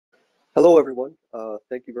Hello, everyone.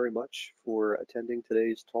 Thank you very much for attending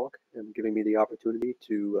today's talk and giving me the opportunity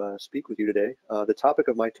to speak with you today. The topic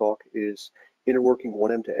of my talk is interworking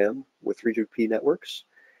 1M to M with 3GPP networks.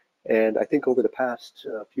 And I think over the past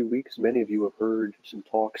few weeks, many of you have heard some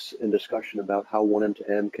talks and discussion about how 1M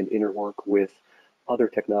to M can interwork with other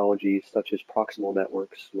technologies such as proximal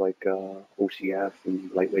networks like OCF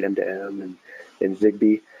and lightweight M2M and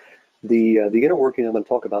Zigbee. The inner working I'm going to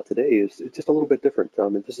talk about today is it's just a little bit different.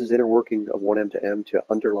 And this is inner working of 1M to M to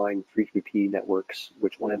underlying 3GPP networks,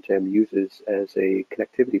 which 1M to M uses as a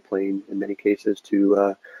connectivity plane in many cases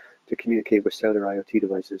to communicate with cellular IoT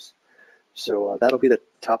devices. So that'll be the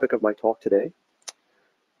topic of my talk today.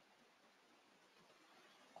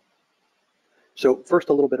 So first,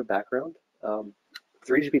 a little bit of background.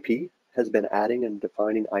 3GPP has been adding and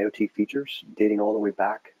defining IoT features dating all the way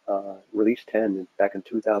back. Release 10 back in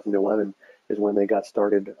 2011 is when they got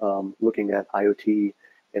started looking at IoT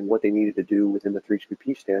and what they needed to do within the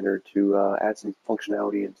 3GPP standard to add some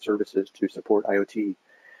functionality and services to support IoT.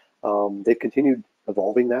 They've continued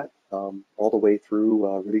evolving that all the way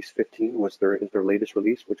through release 15 was their latest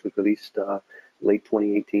release, which was released late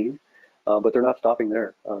 2018. But they're not stopping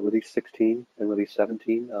there. Release 16 and release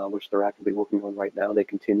 17, which they're actively working on right now, they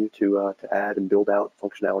continue to add and build out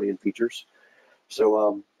functionality and features.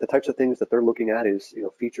 So the types of things that they're looking at is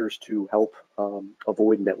features to help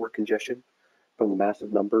avoid network congestion from the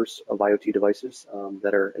massive numbers of IoT devices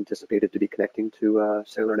that are anticipated to be connecting to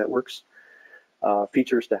cellular networks.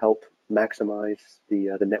 Features to help maximize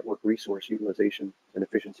the network resource utilization and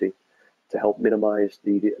efficiency, to help minimize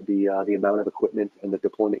the amount of equipment and the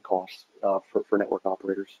deployment costs for network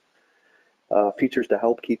operators. Features to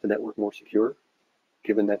help keep the network more secure,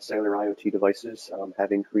 given that cellular IoT devices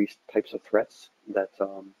have increased types of threats that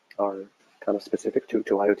are kind of specific to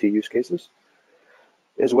IoT use cases.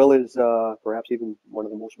 As well as perhaps even one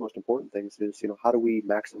of the most important things is, how do we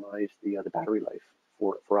maximize the battery life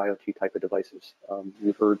for IoT type of devices?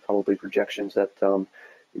 You've heard probably projections that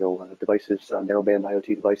devices, narrowband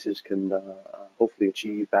IoT devices can hopefully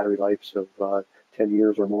achieve battery lives of 10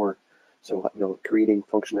 years or more. So, creating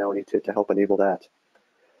functionality to help enable that.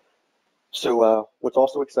 So what's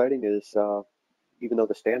also exciting is even though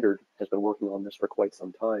the standard has been working on this for quite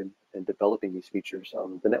some time and developing these features,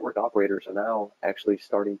 the network operators are now actually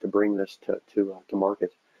starting to bring this to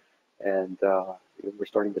market. And we're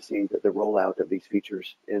starting to see the rollout of these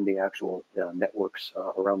features in the actual networks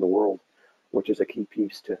around the world, which is a key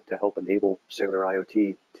piece to help enable cellular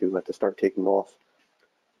IoT to start taking off.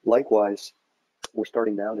 Likewise, we're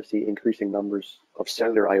starting now to see increasing numbers of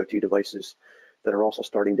cellular IoT devices that are also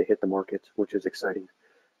starting to hit the market, which is exciting.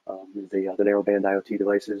 The narrowband IoT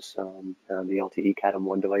devices, the LTE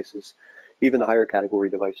Cat-M1 devices, even the higher category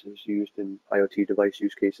devices used in IoT device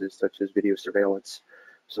use cases such as video surveillance.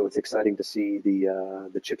 So it's exciting to see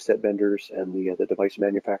the chipset vendors and the device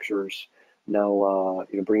manufacturers now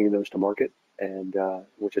bringing those to market, and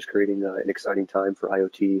which is creating an exciting time for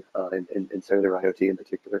IoT and cellular IoT in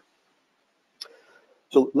particular.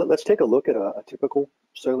 So let's take a look at a typical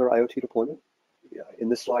cellular IoT deployment. In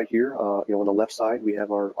this slide here, on the left side, we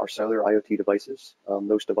have our cellular IoT devices.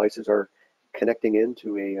 Those devices are connecting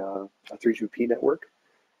into a 3GPP network.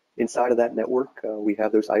 Inside of that network, we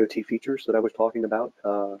have those IoT features that I was talking about,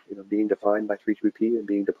 being defined by 3GPP and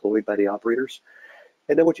being deployed by the operators.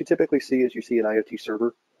 And then what you typically see is you see an IoT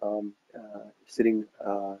server sitting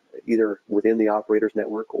either within the operator's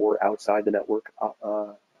network or outside the network,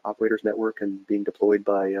 operator's network, and being deployed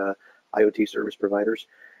by IoT service providers.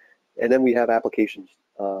 And then we have applications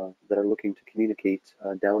that are looking to communicate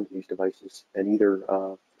down to these devices and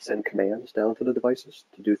either send commands down to the devices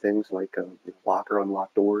to do things like lock or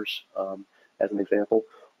unlock doors, as an example,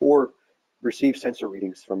 or receive sensor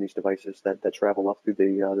readings from these devices that travel up through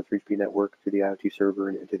the 3GPP network to the IoT server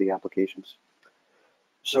and into the applications.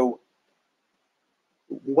 So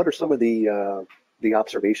what are some of the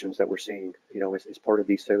observations that we're seeing, as part of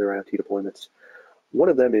these cellular IoT deployments? One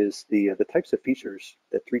of them is the types of features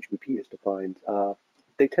that 3GPP has defined.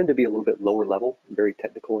 They tend to be a little bit lower level, very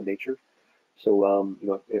technical in nature. So,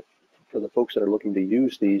 if for the folks that are looking to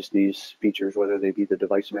use these features, whether they be the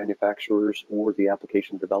device manufacturers or the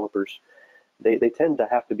application developers, they tend to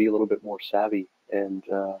have to be a little bit more savvy and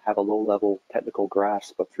have a low-level technical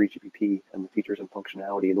grasp of 3GPP and the features and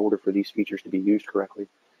functionality in order for these features to be used correctly.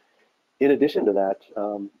 In addition to that,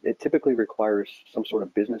 it typically requires some sort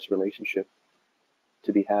of business relationship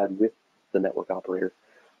to be had with the network operator,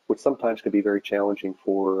 which sometimes can be very challenging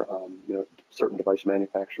for certain device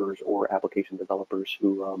manufacturers or application developers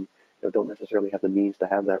who don't necessarily have the means to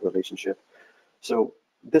have that relationship. So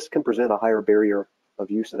this can present a higher barrier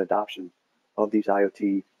of use and adoption of these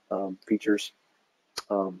IoT features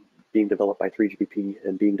being developed by 3GPP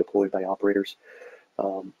and being deployed by operators.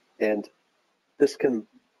 And this can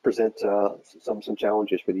present some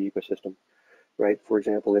challenges for the ecosystem, right? For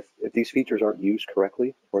example, if these features aren't used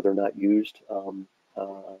correctly or they're not used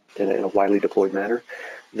in a widely deployed manner,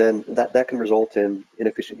 then that can result in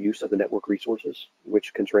inefficient use of the network resources,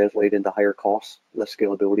 which can translate into higher costs, less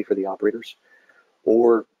scalability for the operators,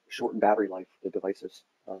 or shortened battery life of the devices.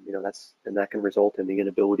 That can result in the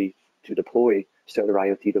inability to deploy cellular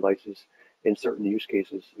IoT devices in certain use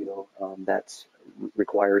cases. That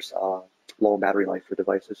requires long battery life for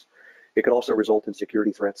devices. It could also result in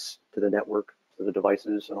security threats to the network, to the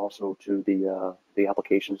devices, and also to the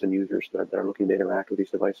applications and users that are looking to interact with these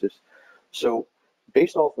devices. So,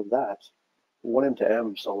 based off of that,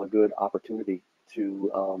 1M2M saw a good opportunity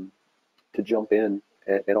to jump in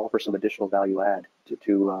and offer some additional value add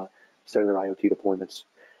to cellular IoT deployments.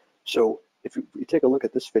 So if you take a look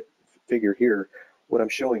at this figure here, what I'm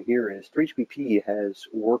showing here is 3GPP has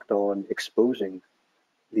worked on exposing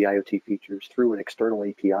the IoT features through an external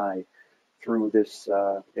API through this,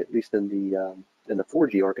 at least in the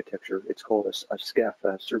 4G architecture, it's called a SCEF,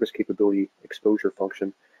 a Service Capability Exposure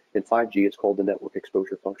Function. In 5G, it's called the Network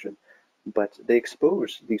Exposure Function. But they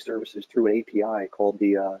expose these services through an API called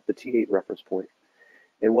the T8 reference point.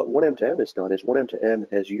 And what 1M2M has done is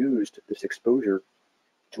 1M2M has used this exposure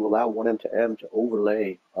to allow 1M2M to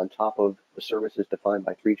overlay on top of the services defined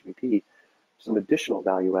by 3GPP some additional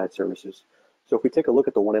value add services. So if we take a look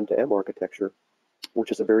at the 1M2M architecture,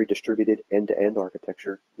 which is a very distributed end-to-end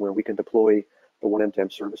architecture where we can deploy the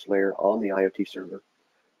 1M2M service layer on the IoT server.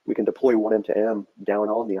 We can deploy 1M2M down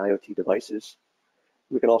on the IoT devices.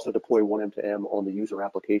 We can also deploy 1M2M on the user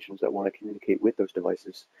applications that want to communicate with those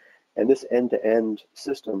devices. And this end-to-end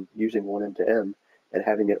system using 1M2M and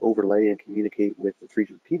having it overlay and communicate with the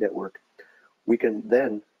 3GPP network, we can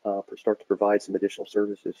then start to provide some additional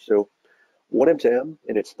services. So 1M2M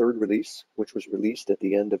in its third release, which was released at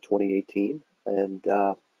the end of 2018, and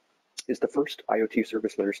is the first IoT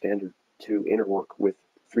service layer standard to interwork with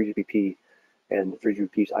 3GPP and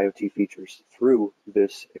 3GPP's IoT features through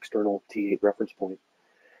this external T8 reference point.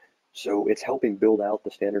 So it's helping build out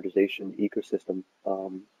the standardization ecosystem,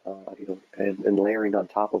 and layering on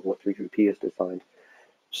top of what 3GPP has defined.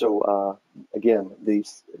 So again,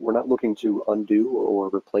 we're not looking to undo or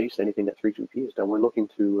replace anything that 3GPP has done. We're looking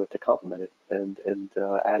to complement it and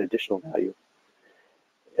add additional value,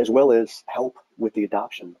 as well as help with the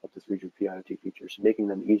adoption of the 3GPP IoT features, making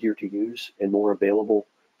them easier to use and more available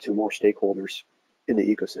to more stakeholders in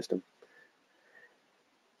the ecosystem.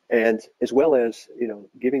 And as well as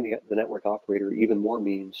giving the network operator even more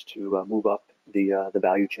means to move up the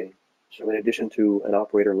value chain. So in addition to an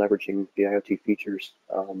operator leveraging the IoT features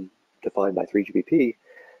defined by 3GPP,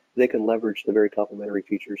 they can leverage the very complementary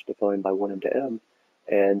features defined by 1M2M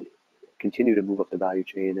and continue to move up the value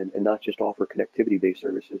chain and not just offer connectivity-based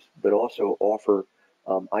services, but also offer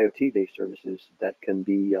IoT-based services that can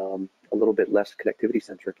be a little bit less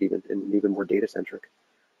connectivity-centric and even more data-centric.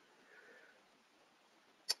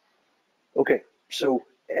 Okay, so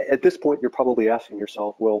at this point, you're probably asking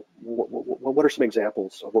yourself, well, what are some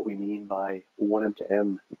examples of what we mean by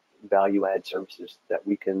 1M2M value add services that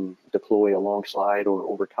we can deploy alongside or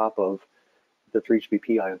over top of the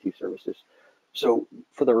 3GPP IoT services? So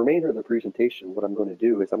for the remainder of the presentation, what I'm going to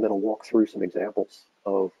do is I'm going to walk through some examples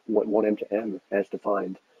of what 1M2M has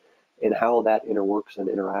defined and how that interworks and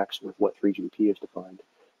interacts with what 3GPP has defined.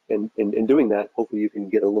 And in doing that, hopefully you can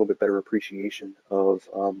get a little bit better appreciation of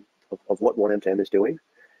what 1M2M is doing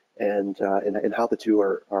and how the two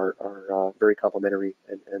are very complementary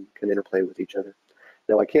and can interplay with each other.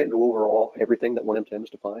 Now, I can't go over everything that 1M2M has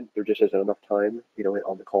defined. There just isn't enough time,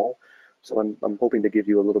 on the call. So I'm hoping to give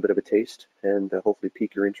you a little bit of a taste and hopefully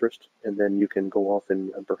pique your interest, and then you can go off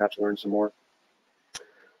and perhaps learn some more.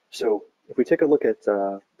 So if we take a look at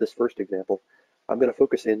this first example, I'm going to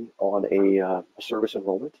focus in on a service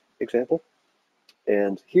enrollment example.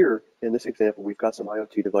 And here in this example, we've got some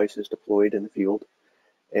IoT devices deployed in the field,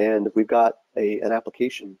 and we've got an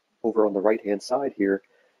application over on the right-hand side here.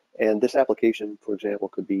 And this application, for example,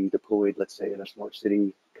 could be deployed, let's say, in a smart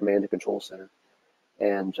city command and control center.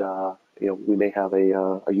 And we may have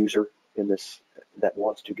a user in this that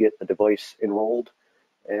wants to get a device enrolled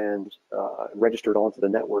and registered onto the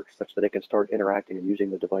network such that it can start interacting and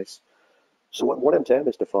using the device. So what 1M2M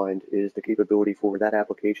has defined is the capability for that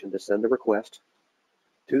application to send a request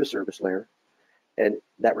to the service layer, and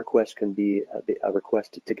that request can be a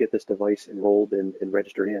request to get this device enrolled and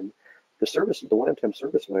registered in. The 1M2M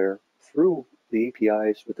service layer, through the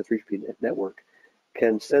APIs with the 3GPP network,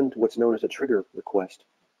 can send what's known as a trigger request.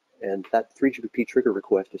 And that 3GPP trigger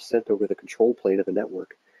request is sent over the control plane of the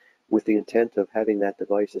network with the intent of having that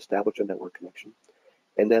device establish a network connection.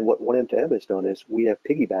 And then what 1M2M has done is we have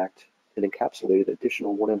piggybacked and encapsulated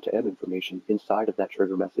additional 1M2M information inside of that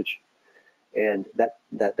trigger message. And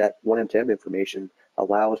that 1M2M information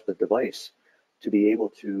allows the device to be able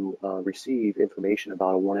to receive information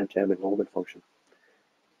about a 1M2M enrollment function.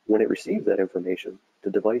 When it receives that information,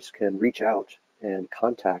 the device can reach out and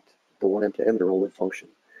contact the 1M2M enrollment function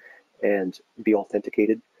and be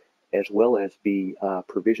authenticated, as well as be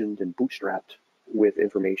provisioned and bootstrapped with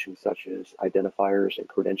information such as identifiers and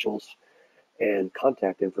credentials and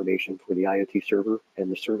contact information for the IoT server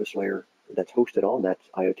and the service layer that's hosted on that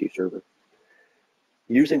IoT server.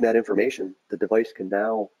 Using that information, the device can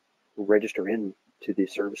now register in to the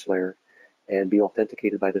service layer and be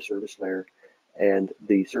authenticated by the service layer, and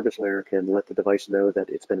the service layer can let the device know that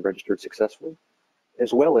it's been registered successfully,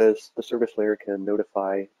 as well as the service layer can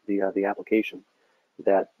notify the application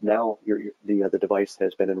that now the device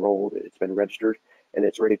has been enrolled, it's been registered, and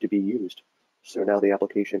it's ready to be used. So now the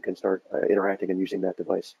application can start interacting and using that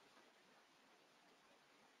device.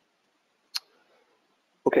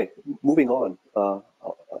 Okay, moving on.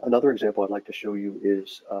 Another example I'd like to show you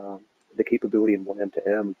is the capability in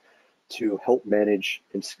 1M2M to help manage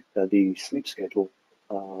the sleep schedule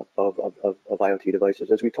of IoT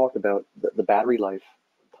devices. As we talked about, the battery life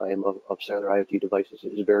time of cellular IoT devices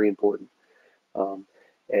is very important.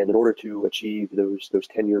 And in order to achieve those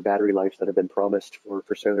 10-year battery lives that have been promised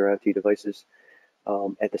for cellular IoT devices,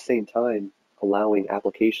 at the same time allowing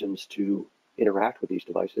applications to interact with these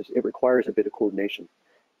devices, it requires a bit of coordination.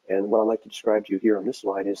 And what I'd like to describe to you here on this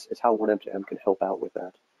slide is how 1M2M can help out with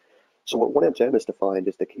that. So what 1M2M has defined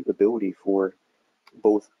is the capability for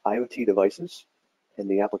both IoT devices and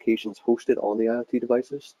the applications hosted on the IoT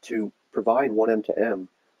devices to provide 1M2M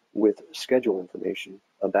with schedule information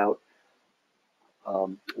about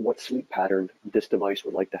what sleep pattern this device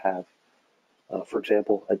would like to have. For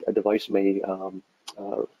example, a device may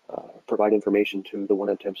provide information to the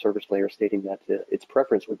 1M2M service layer stating that its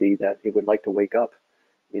preference would be that it would like to wake up,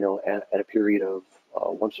 at a period of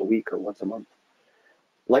once a week or once a month.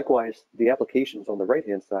 Likewise, the applications on the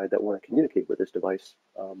right-hand side that want to communicate with this device,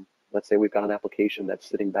 let's say we've got an application that's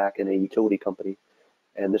sitting back in a utility company,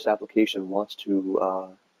 and this application wants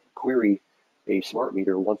to query a smart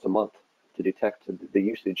meter once a month to detect the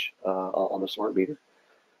usage on the smart meter.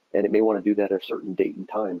 And it may want to do that at a certain date and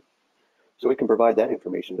time. So it can provide that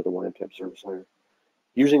information to the 1M2M service layer.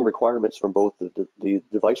 Using requirements from both the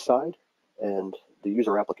device side and the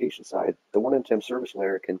user application side, the 1M2M service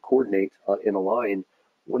layer can coordinate and align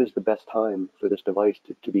what is the best time for this device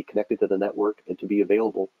to be connected to the network and to be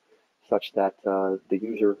available, such that the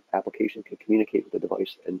user application can communicate with the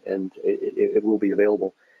device and it will be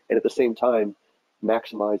available. And at the same time,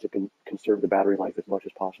 maximize and conserve the battery life as much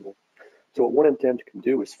as possible. So what 1M2M can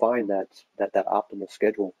do is find that optimal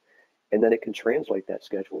schedule, and then it can translate that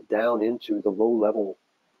schedule down into the low-level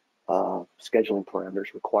scheduling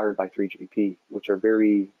parameters required by 3GPP, which are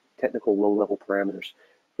very technical low-level parameters.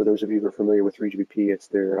 For those of you who are familiar with 3GPP, it's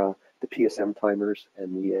the PSM timers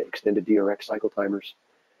and the extended DRX cycle timers.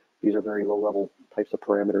 These are very low-level types of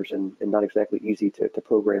parameters and not exactly easy to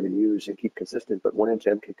program and use and keep consistent, but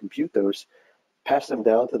 1M2M can compute those, pass them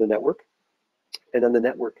down to the network, and then the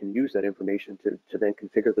network can use that information to then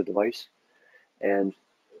configure the device. And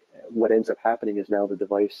what ends up happening is now the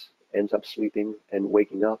device ends up sleeping and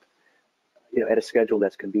waking up at a schedule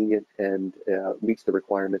that's convenient and meets the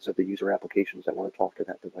requirements of the user applications that want to talk to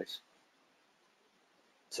that device.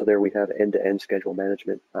 So there we have end-to-end schedule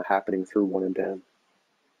management happening through 1M2M.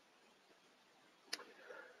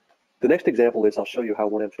 The next example is I'll show you how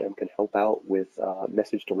 1M2M can help out with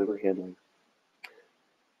message delivery handling.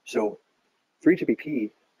 So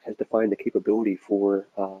 3GPP has defined the capability for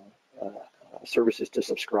services to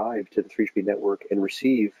subscribe to the 3GPP network and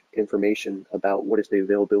receive information about what is the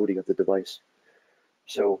availability of the device.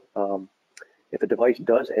 So if a device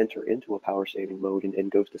does enter into a power saving mode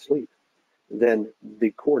and goes to sleep, then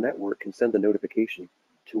the core network can send a notification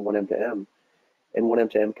to 1M2M, and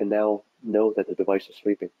 1M2M can now know that the device is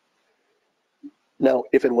sleeping. Now,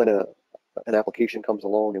 if and when an application comes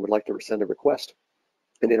along and would like to send a request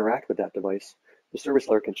and interact with that device, the service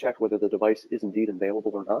layer can check whether the device is indeed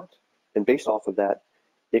available or not. And based off of that,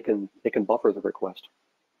 it can buffer the request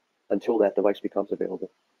until that device becomes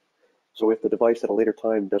available. So if the device at a later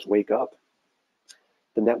time does wake up,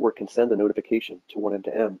 the network can send a notification to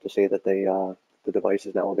 1M2M to say that the device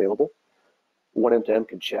is now available. 1M2M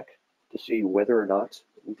can check to see whether or not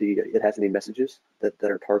it has any messages that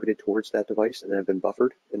are targeted towards that device and have been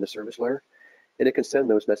buffered in the service layer. And it can send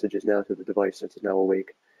those messages now to the device since it's now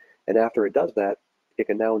awake. And after it does that, it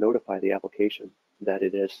can now notify the application that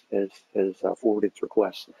it has forwarded its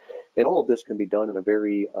request. And all of this can be done in a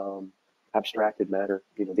very abstracted manner.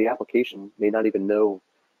 You know, the application may not even know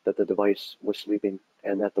that the device was sleeping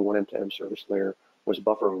and that the 1M2M service layer was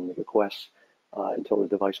buffering the requests until the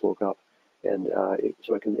device woke up. And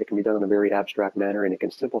so it can be done in a very abstract manner, and it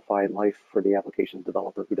can simplify life for the application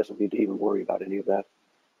developer who doesn't need to even worry about any of that.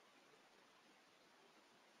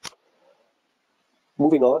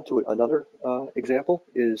 Moving on to another example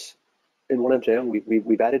is in 1M2M,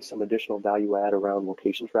 we've added some additional value add around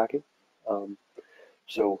location tracking.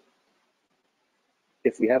 So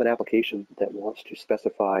if we have an application that wants to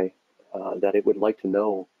specify that it would like to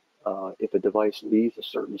know if a device leaves a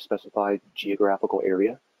certain specified geographical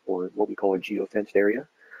area, or what we call a geofenced area,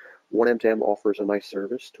 1M2M offers a nice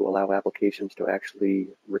service to allow applications to actually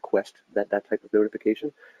request that type of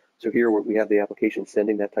notification. So here we have the application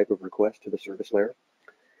sending that type of request to the service layer.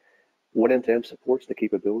 1M2M supports the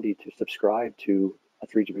capability to subscribe to a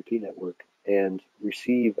 3GPP network and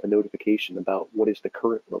receive a notification about what is the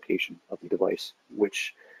current location of the device,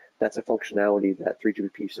 which that's a functionality that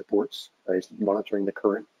 3GPP supports, is monitoring the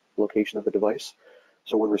current location of the device.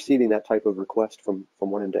 So when receiving that type of request from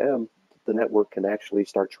 1M2M, the network can actually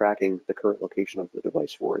start tracking the current location of the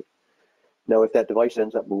device for it. Now, if that device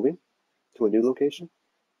ends up moving to a new location,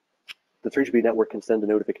 the 3GPP network can send a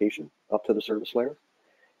notification up to the service layer,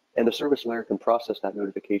 and the service layer can process that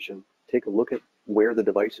notification, take a look at where the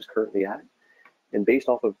device is currently at, and based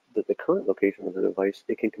off of the current location of the device,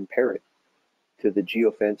 it can compare it to the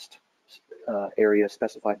geofenced area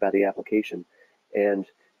specified by the application. And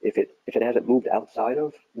if it hasn't moved outside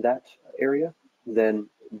of that area, then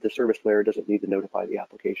the service layer doesn't need to notify the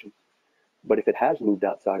application. But if it has moved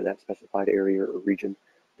outside of that specified area or region,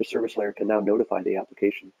 the service layer can now notify the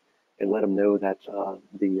application and let them know that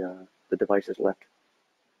the device has left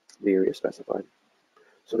the area specified.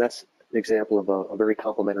 So that's an example of a very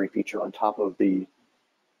complementary feature on top of the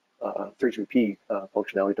 3GPP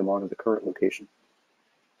functionality to monitor the current location.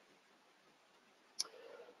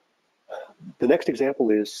 The next example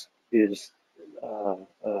is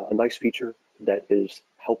a nice feature that is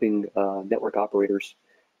helping network operators,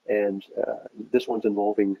 and this one's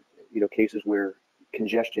involving cases where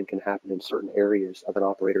congestion can happen in certain areas of an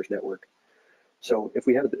operator's network. So if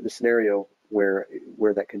we have the scenario where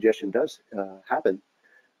that congestion does happen,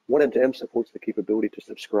 1M2M supports the capability to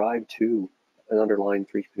subscribe to an underlying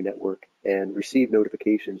 3GPP network and receive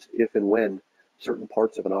notifications if and when certain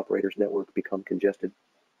parts of an operator's network become congested.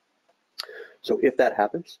 So if that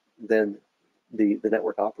happens, then the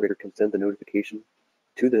network operator can send the notification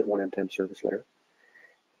to the 1M2M service layer,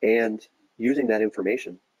 and using that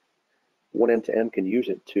information, 1M2M can use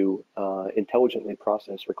it to intelligently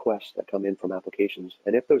process requests that come in from applications.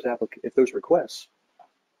 And if those requests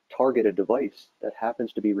target a device that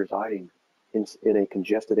happens to be residing in a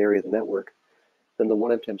congested area of the network, then the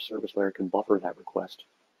 1M2M service layer can buffer that request,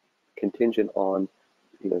 contingent on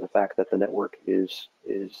the fact that the network is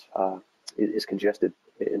congested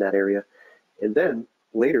in that area. And then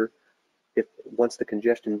later, once the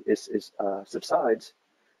congestion subsides,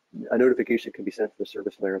 a notification can be sent to the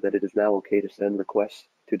service layer that it is now okay to send requests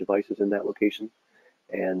to devices in that location,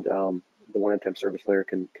 and the 1M2M service layer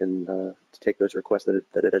can take those requests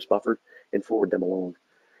that it has buffered and forward them along.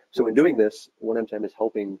 So in doing this, 1M2M is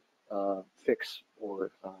helping fix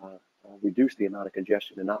or reduce the amount of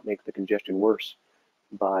congestion and not make the congestion worse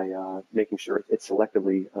by making sure it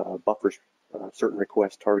selectively buffers certain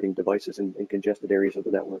requests targeting devices in congested areas of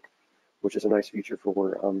the network, which is a nice feature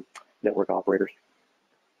for network operators.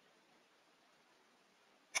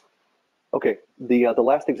 Okay, the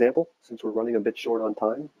last example, since we're running a bit short on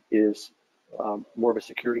time, is more of a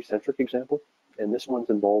security-centric example, and this one's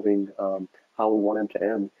involving how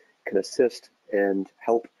 1M2M can assist and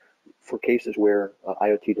help for cases where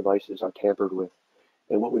IoT devices are tampered with.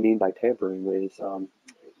 And what we mean by tampering is,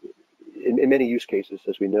 in many use cases,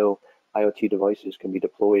 as we know, IoT devices can be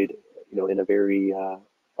deployed, in a very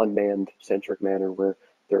unmanned-centric manner, where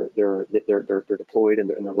they're deployed and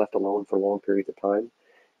they're left alone for long periods of time.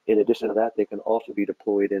 In addition to that, they can also be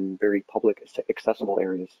deployed in very public, accessible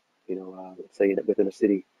areas, let's say within a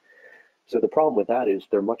city. So the problem with that is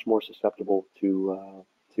they're much more susceptible to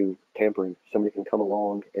tampering. Somebody can come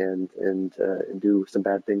along and do some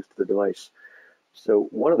bad things to the device. So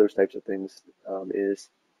one of those types of things is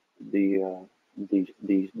the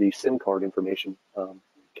SIM card information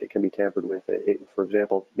can be tampered with. For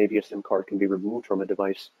example, maybe a SIM card can be removed from a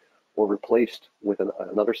device or replaced with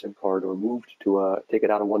another SIM card, or moved to take it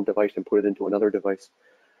out of one device and put it into another device.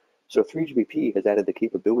 So 3GPP has added the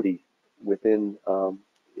capability within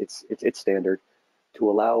its standard to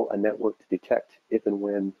allow a network to detect if and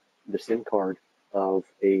when the SIM card of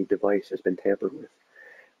a device has been tampered with.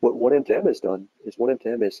 What OneM2M has done is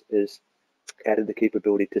OneM2M is added the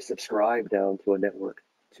capability to subscribe down to a network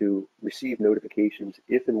to receive notifications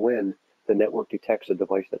if and when the network detects a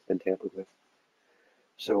device that's been tampered with.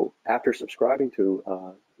 So after subscribing to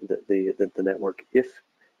the network, if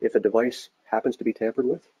a device happens to be tampered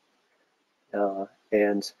with,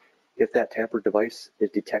 and if that tampered device is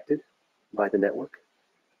detected by the network,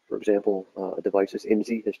 for example, a device's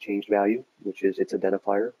IMSI has changed value, which is its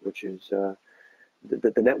identifier, which is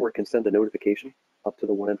the network can send a notification up to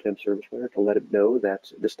the OneM2M service layer to let it know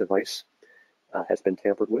that this device has been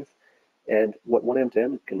tampered with. And what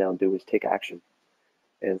OneM2M can now do is take action.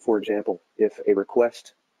 And for example, if a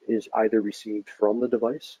request is either received from the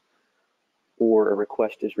device or a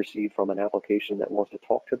request is received from an application that wants to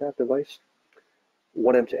talk to that device,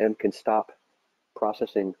 OneM2M can stop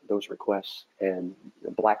processing those requests and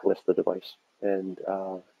blacklist the device and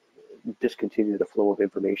discontinue the flow of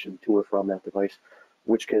information to or from that device,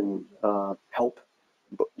 which can help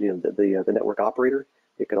the network operator.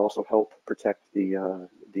 It can also help protect the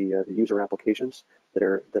user applications that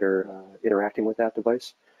are interacting with that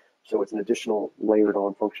device. So it's an additional layered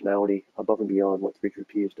on functionality above and beyond what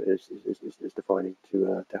 3GPP is defining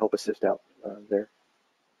to help assist out there.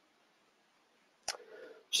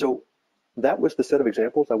 So that was the set of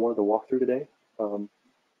examples I wanted to walk through today.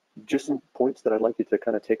 Just some points that I'd like you to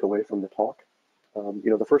kind of take away from the talk.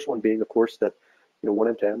 The first one being, of course, that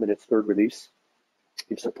OneM2M in its third release,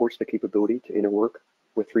 it supports the capability to interwork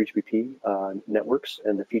with 3GPP networks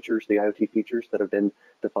and the features, the IoT features that have been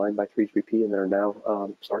defined by 3GPP and that are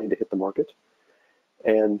now starting to hit the market.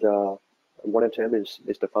 And OneM2M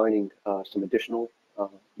is defining some additional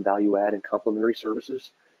value add and complementary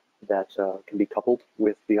services that can be coupled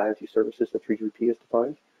with the IoT services that 3GPP has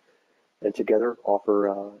defined, and together offer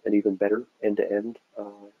an even better end-to-end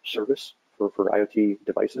service for IoT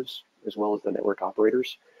devices, as well as the network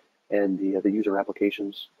operators and the user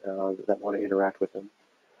applications that want to interact with them.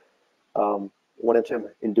 OneM2M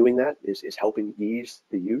in doing that is helping ease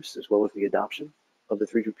the use as well as the adoption of the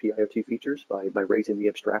 3GPP IoT features by raising the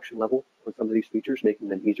abstraction level on some of these features, making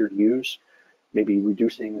them easier to use, maybe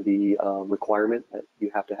reducing the requirement that you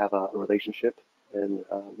have to have a relationship and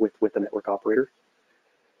with the network operator.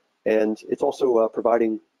 And it's also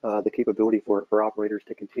providing the capability for operators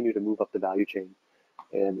to continue to move up the value chain.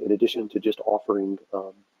 And in addition to just offering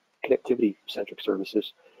connectivity-centric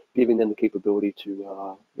services, giving them the capability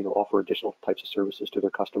to offer additional types of services to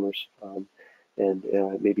their customers, and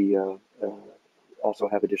maybe also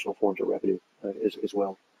have additional forms of revenue as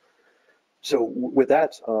well. So with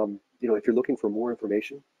that, if you're looking for more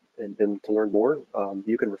information and to learn more,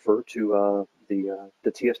 you can refer to the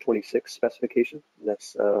TS26 specification.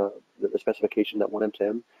 That's the specification that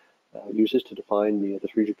OneM2M uses to define the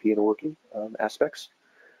 3GPP interworking aspects,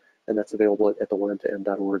 and that's available at the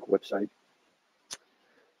onemtm.org website.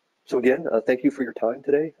 So again, thank you for your time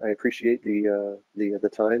today. I appreciate the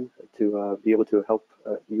time to be able to help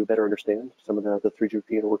you better understand some of the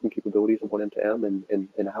 3GPP interworking capabilities of OneM2M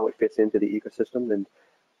and how it fits into the ecosystem. And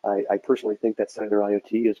I personally think that cellular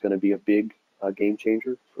IoT is going to be a big game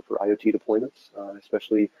changer for IoT deployments,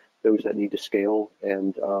 especially those that need to scale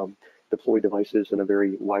and deploy devices in a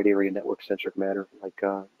very wide area network-centric manner, like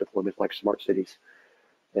deployments like smart cities,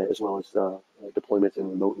 as well as deployments in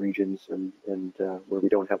remote regions and where we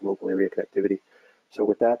don't have local area connectivity. So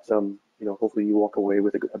with that, hopefully you walk away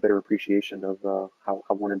with a better appreciation of how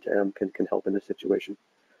OneM2M can help in this situation.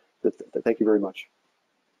 So thank you very much.